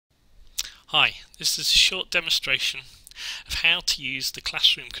Hi, this is a short demonstration of how to use the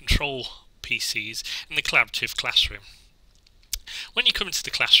classroom control PCs in the collaborative classroom. When you come into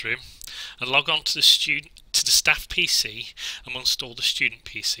the classroom and log on to the staff PC amongst all the student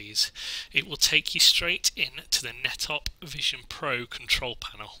PCs, it will take you straight in to the NetOp Vision Pro control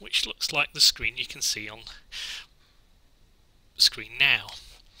panel, which looks like the screen you can see on the screen now.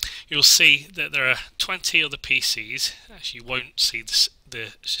 You'll see that there are 20 other PCs, as you won't see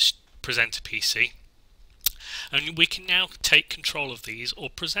the presenter PC, and we can now take control of these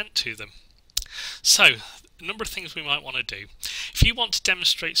or present to them. So, a number of things we might want to do. If you want to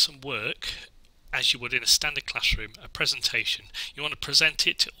demonstrate some work, as you would in a standard classroom, a presentation, you want to present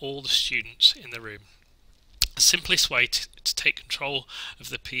it to all the students in the room. The simplest way to take control of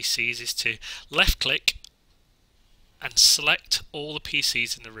the PCs is to left click and select all the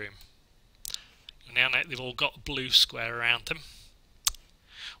PCs in the room. You'll now note they've all got a blue square around them.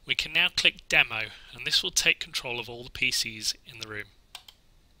 We can now click Demo, and this will take control of all the PCs in the room.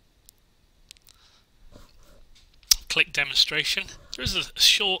 Click Demonstration. There is a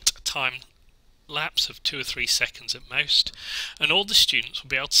short time lapse of 2 or 3 seconds at most, and all the students will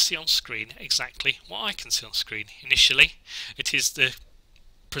be able to see on screen exactly what I can see on screen. Initially, it is the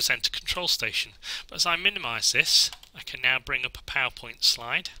presenter control station, but as I minimize this, I can now bring up a PowerPoint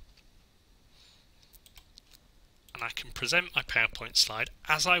slide, and I can present my PowerPoint slide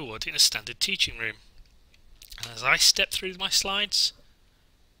as I would in a standard teaching room. And as I step through my slides,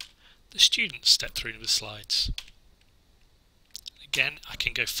 the students step through the slides. Again, I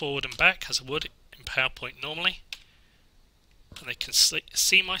can go forward and back as I would in PowerPoint normally, and they can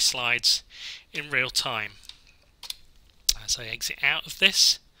see my slides in real time. As I exit out of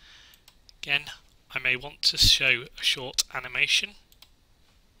this, again, I may want to show a short animation.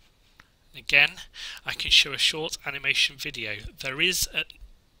 Again, I can show a short animation video. There is, at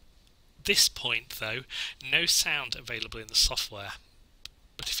this point though, no sound available in the software,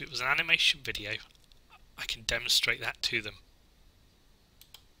 but if it was an animation video, I can demonstrate that to them.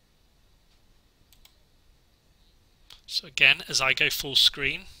 So again, as I go full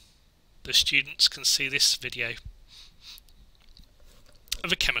screen, the students can see this video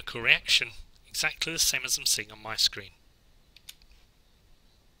of a chemical reaction, exactly the same as I'm seeing on my screen.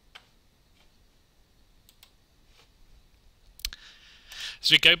 As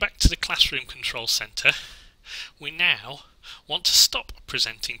we go back to the Classroom Control Centre, we now want to stop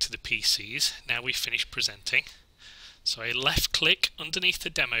presenting to the PCs now we've finished presenting. So I left click underneath the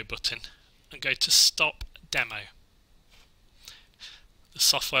demo button and go to Stop Demo. The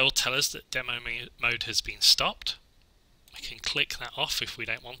software will tell us that demo mode has been stopped. We can click that off if we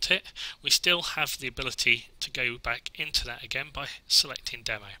don't want it. We still have the ability to go back into that again by selecting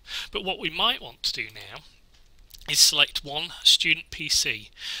demo. But what we might want to do now is select one student PC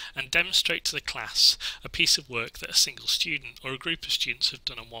and demonstrate to the class a piece of work that a single student or a group of students have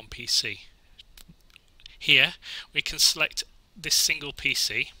done on one PC. Here we can select this single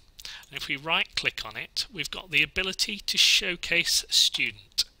PC, and if we right click on it, we've got the ability to showcase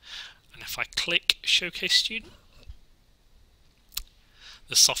student. And if I click showcase student,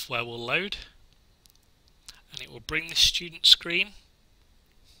 the software will load and it will bring the student screen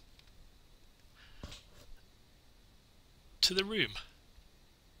to the room.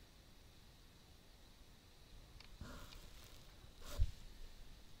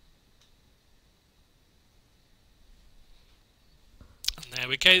 And there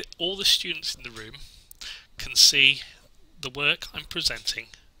we go, all the students in the room can see the work I'm presenting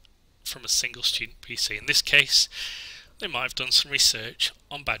from a single student PC. In this case, they might have done some research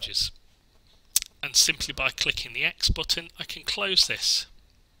on badges. And simply by clicking the X button, I can close this.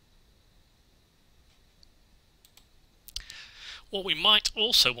 What we might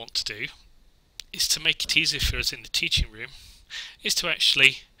also want to do is to make it easier for us in the teaching room, is to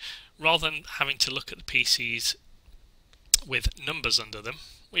actually, rather than having to look at the PCs with numbers under them,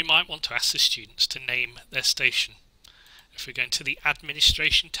 we might want to ask the students to name their station. If we go into the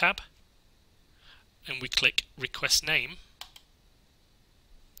Administration tab and we click Request Name,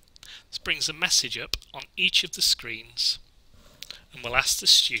 this brings a message up on each of the screens and we'll ask the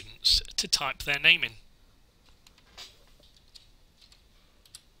students to type their name in.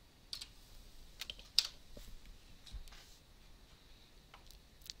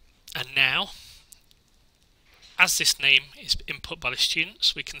 And now, as this name is input by the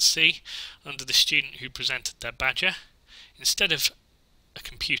students, we can see under the student who presented their badger, instead of a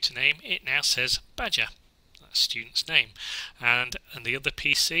computer name, it now says badger. That's student's name. And the other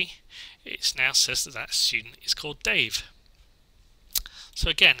PC, it now says that that student is called Dave. So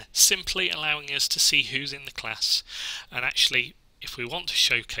again, simply allowing us to see who's in the class and actually if we want to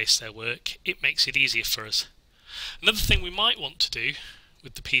showcase their work, it makes it easier for us. Another thing we might want to do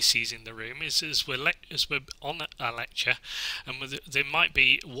with the PCs in the room is as we're on a lecture, and there might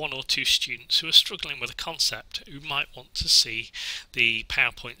be one or two students who are struggling with a concept who might want to see the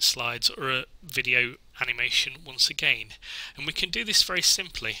PowerPoint slides or a video animation once again. And we can do this very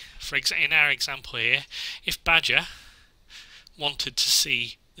simply. For example, in our example here, if Badger wanted to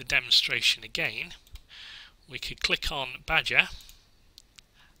see the demonstration again, we could click on Badger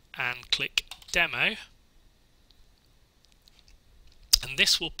and click Demo, and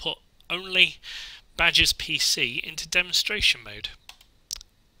this will put only Badger's PC into demonstration mode.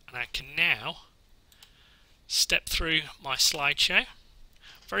 And I can now step through my slideshow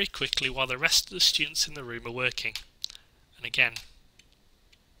very quickly while the rest of the students in the room are working. And again,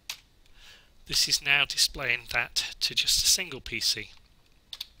 this is now displaying that to just a single PC.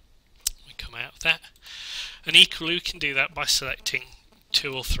 We come out of that, and equally we can do that by selecting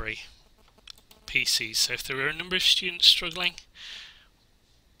 2 or 3 PCs. So if there are a number of students struggling,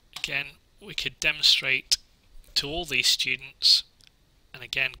 again, we could demonstrate to all these students, and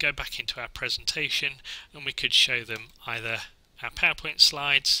again go back into our presentation, and we could show them either our PowerPoint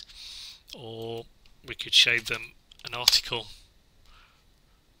slides, or we could show them an article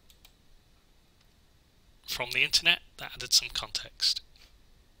from the internet that added some context.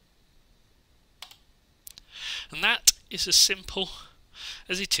 And that is as simple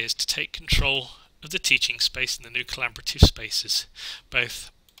as it is to take control of the teaching space in the new collaborative spaces,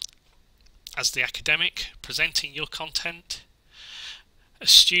 both as the academic presenting your content, as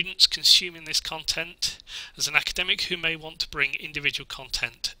students consuming this content, as an academic who may want to bring individual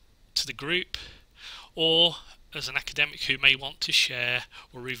content to the group, or as an academic who may want to share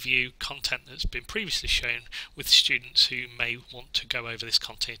or review content that's been previously shown with students who may want to go over this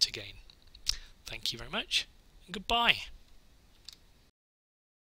content again. Thank you very much, and goodbye.